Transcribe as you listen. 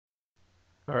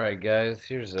Alright guys,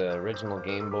 here's the original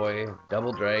Game Boy,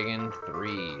 Double Dragon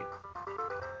 3.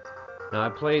 Now I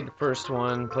played the first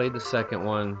one, played the second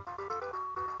one.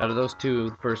 Out of those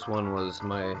two, the first one was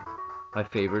my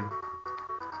favorite.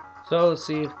 So let's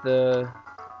see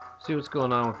what's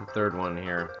going on with the third one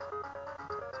here.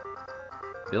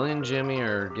 Billy and Jimmy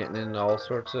are getting into all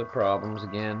sorts of problems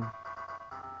again.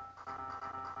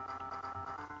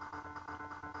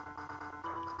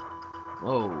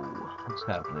 Whoa, what's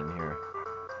happening here?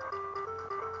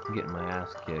 I'm getting my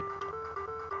ass kicked.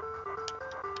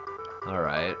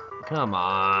 Alright, come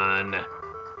on.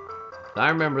 I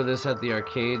remember this at the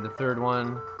arcade, the third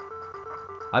one.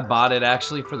 I bought it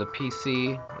actually for the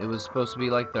PC. It was supposed to be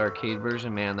like the arcade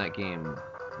version. Man, that game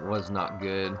was not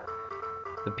good.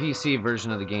 The PC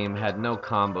version of the game had no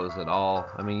combos at all.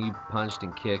 I mean, you punched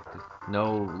and kicked,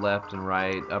 no left and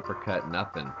right, uppercut,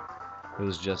 nothing. It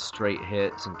was just straight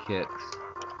hits and kicks.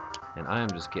 And I am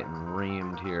just getting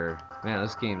reamed here. Man,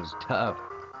 this game is tough.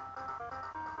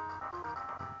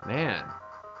 Man.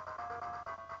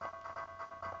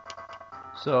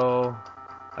 So,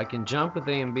 I can jump with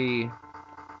A and B.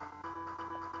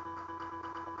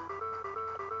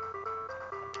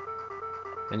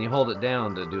 And you hold it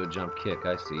down to do a jump kick,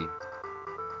 I see.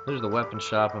 There's the weapon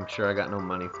shop. I'm sure I got no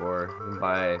money for. You can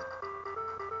buy...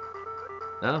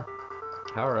 No?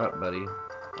 Power up, buddy.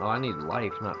 Oh, I need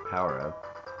life, not power up.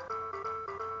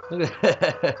 Look at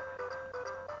that.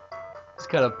 Just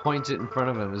kind of points it in front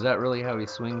of him. Is that really how he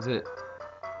swings it?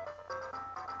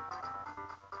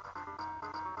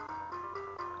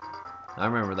 I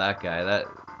remember that guy.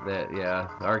 Yeah,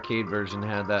 the arcade version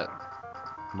had that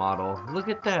model. Look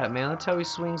at that, man. That's how he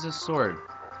swings his sword.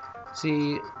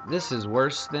 See, this is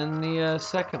worse than the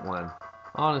second one.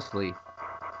 Honestly.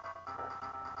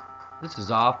 This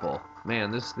is awful.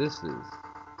 Man, this is...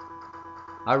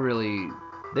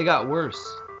 They got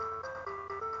worse.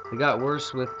 They got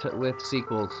worse with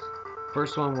sequels.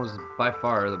 First one was by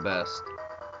far the best.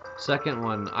 Second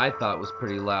one I thought was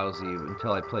pretty lousy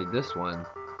until I played this one.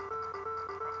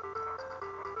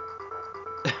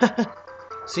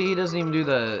 See, he doesn't even do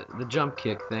the jump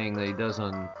kick thing that he does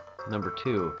on number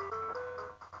 2.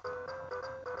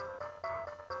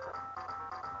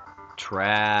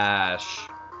 Trash.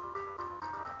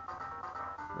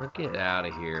 Now get out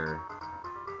of here.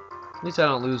 At least I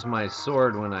don't lose my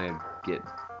sword when I get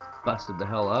busted the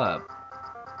hell up.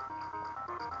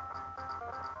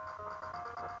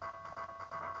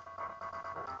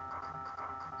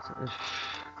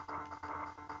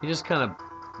 He just kind of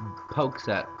pokes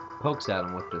at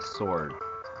him with this sword.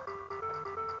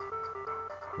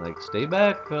 Like, stay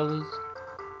back, fellas.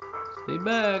 Stay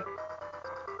back.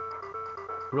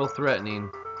 Real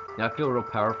threatening. Yeah, I feel real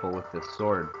powerful with this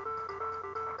sword.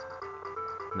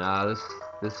 Nah,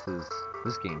 this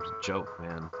game's a joke,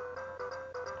 man.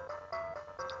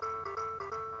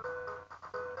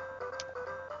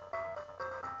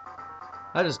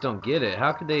 I just don't get it.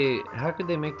 How could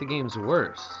they make the games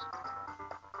worse?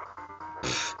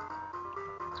 Just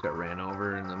got ran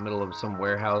over in the middle of some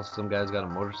warehouse. Some guy's got a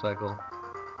motorcycle.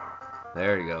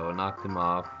 There you go, knocked him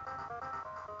off.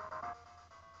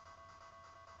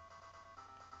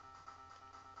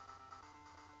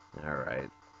 Alright.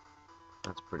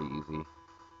 That's pretty easy.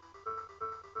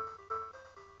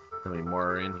 How many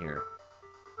more are in here?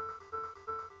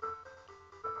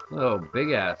 Oh,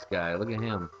 big ass guy. Look at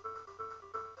him.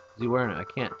 Is he wearing it? I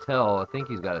can't tell. I think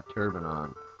he's got a turban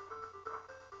on.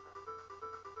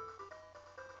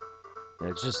 And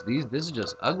it's just this is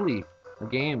just ugly. The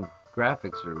game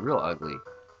graphics are real ugly.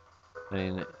 I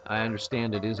mean, I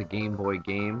understand it is a Game Boy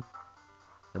game,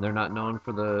 and they're not known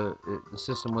for the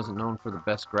system wasn't known for the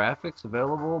best graphics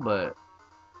available, but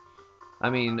I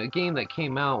mean, a game that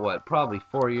came out what probably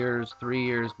 4 years, 3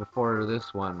 years before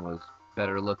this one was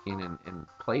better looking and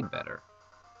played better.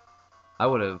 I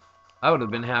would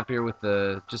have been happier with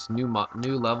the just new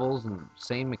levels and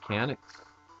same mechanics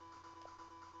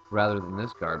rather than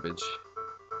this garbage.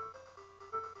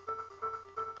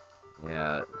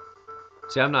 Yeah.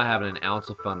 See, I'm not having an ounce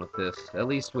of fun with this. At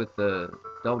least with the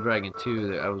Double Dragon 2,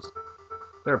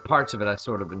 there are parts of it I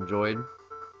sort of enjoyed.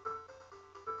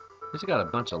 It's got a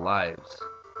bunch of lives.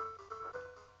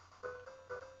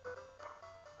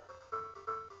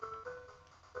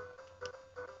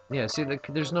 Yeah, see,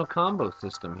 there's no combo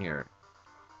system here.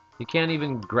 You can't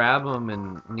even grab them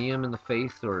and knee them in the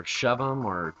face or shove them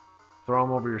or throw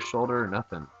them over your shoulder or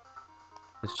nothing.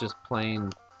 It's just plain,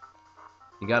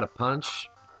 you got to punch.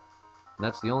 And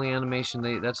that's the only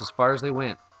animation that's as far as they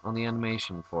went on the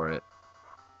animation for it.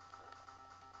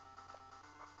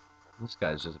 This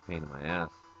guy's just a pain in my ass.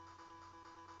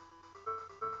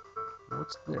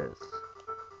 What's this?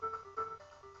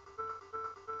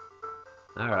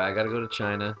 Alright, I gotta go to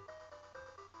China.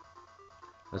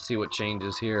 Let's see what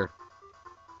changes here.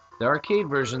 The arcade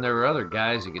version, there were other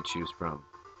guys you could choose from.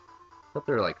 I thought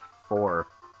there were like 4.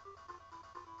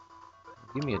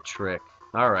 Give me a trick.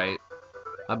 Alright,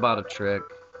 I bought a trick.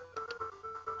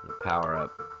 Power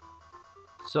up.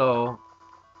 So,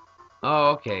 oh,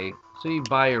 okay. So you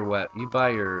buy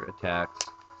your attacks.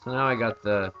 So now I got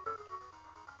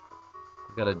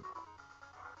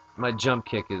my jump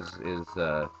kick is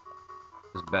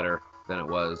better than it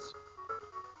was.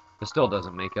 It still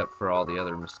doesn't make up for all the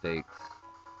other mistakes.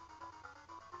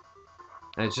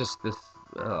 And it's just this,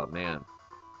 oh man,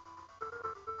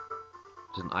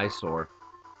 just an eyesore.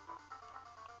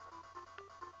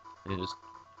 And just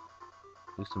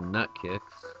do some nut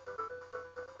kicks.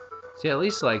 See, at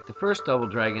least like the first Double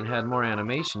Dragon had more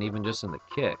animation even just in the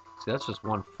kick. See, that's just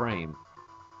one frame.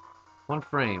 One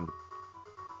frame.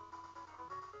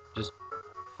 Just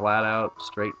flat out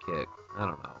straight kick. I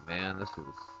don't know, man. This is...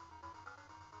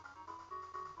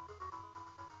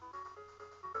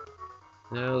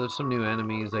 You know, there's some new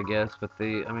enemies, I guess, but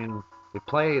I mean, they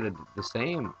play the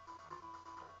same.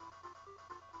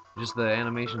 Just the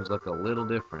animations look a little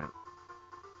different.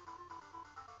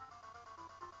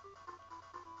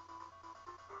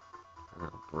 Oh,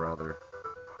 brother.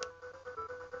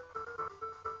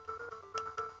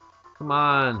 Come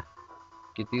on.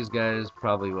 Get these guys.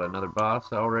 Probably, what, another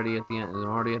boss already at the end? I'm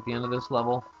already at the end of this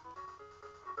level.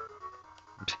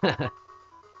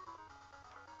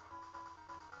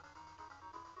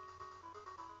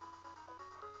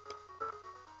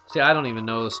 See, I don't even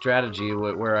know the strategy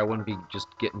where I wouldn't be just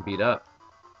getting beat up.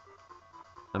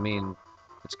 I mean,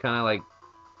 it's kind of like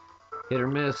hit or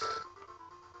miss.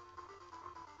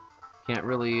 Can't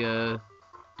really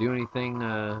do anything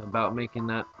about making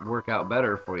that work out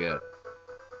better for you.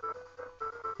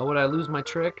 Oh, would I lose my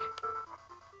trick?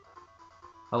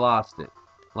 I lost it.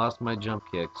 Lost my jump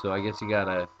kick, so I guess you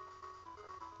gotta...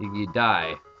 You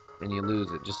die, and you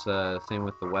lose it. Just same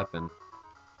with the weapon.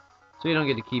 So you don't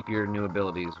get to keep your new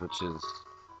abilities, which is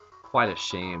quite a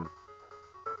shame.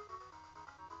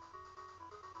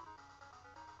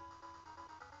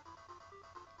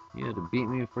 You had to beat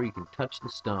me before you can touch the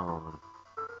stone.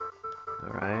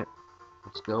 Alright,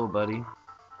 let's go, buddy.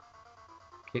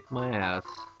 Kick my ass.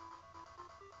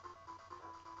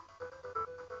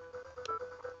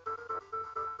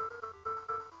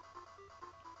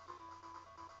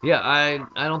 Yeah, I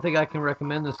don't think I can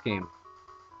recommend this game.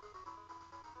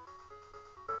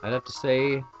 I'd have to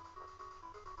say,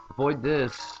 avoid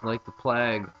this like the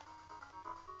plague.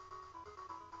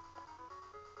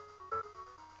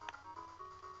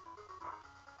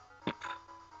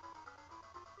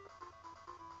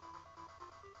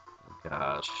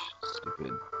 Gosh,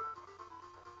 stupid.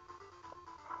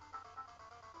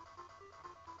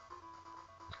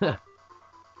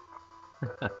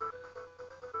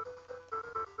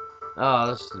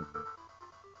 Oh, this is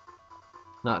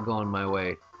not going my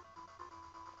way.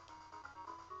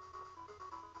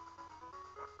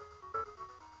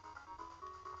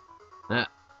 Nah,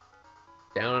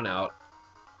 down and out.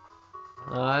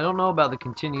 I don't know about the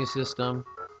continue system.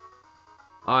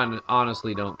 I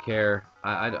honestly don't care.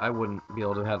 I wouldn't be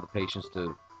able to have the patience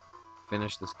to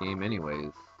finish this game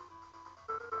anyways.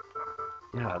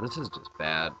 Yeah, this is just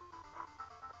bad.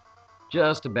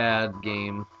 Just a bad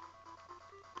game.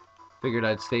 Figured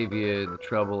I'd save you the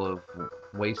trouble of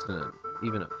wasting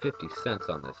even 50 cents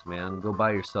on this, man. Go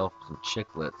buy yourself some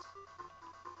chiclets.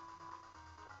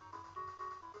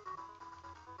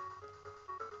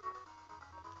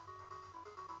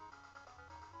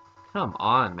 Come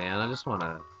on, man. I just want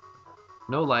to...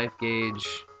 No life gauge.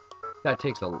 That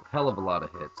takes a hell of a lot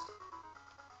of hits.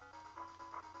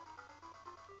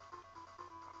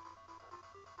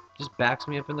 Just backs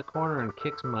me up in the corner and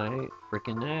kicks my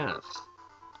freaking ass.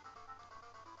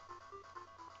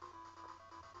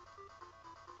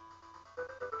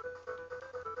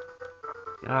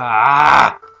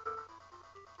 Ah!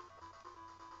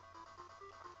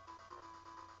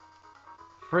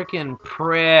 Freaking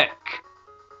prick!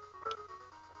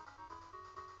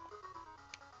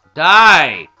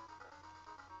 Die!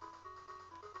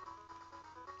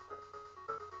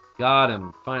 Got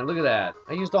him. Fine, look at that.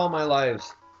 I used all my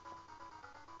lives.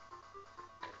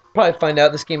 Probably find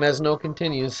out this game has no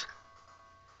continues.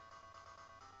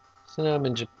 So now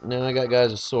now I got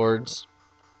guys with swords.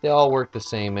 They all work the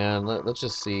same, man. Let's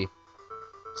just see.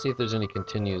 See if there's any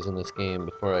continues in this game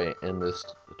before I end this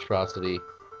atrocity.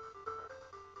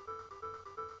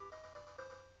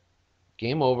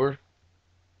 Game over.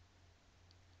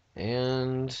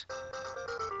 And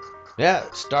yeah,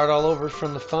 start all over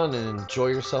from the fun and enjoy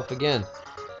yourself again.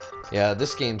 Yeah,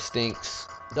 this game stinks.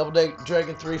 Double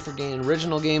Dragon 3 for game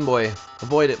original Game Boy.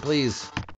 Avoid it, please.